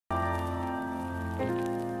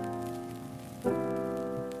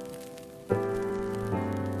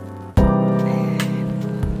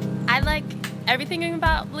everything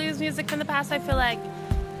about blues music from the past, I feel like,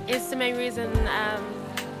 is the main reason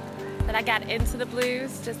that I got into the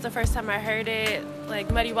blues. Just the first time I heard it, like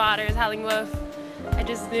Muddy Waters, Howlin' Wolf, I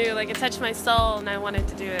just knew, like, it touched my soul and I wanted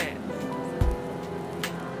to do it.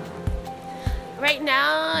 Right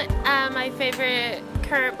now, my favorite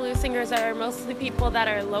current blues singers are mostly people that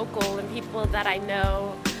are local and people that I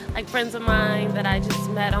know, like friends of mine that I just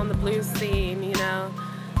met on the blues scene, you know.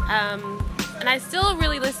 And I still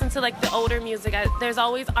really listen to like the older music. There's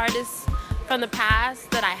always artists from the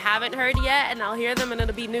past that I haven't heard yet, and I'll hear them and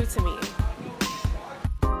it'll be new to me.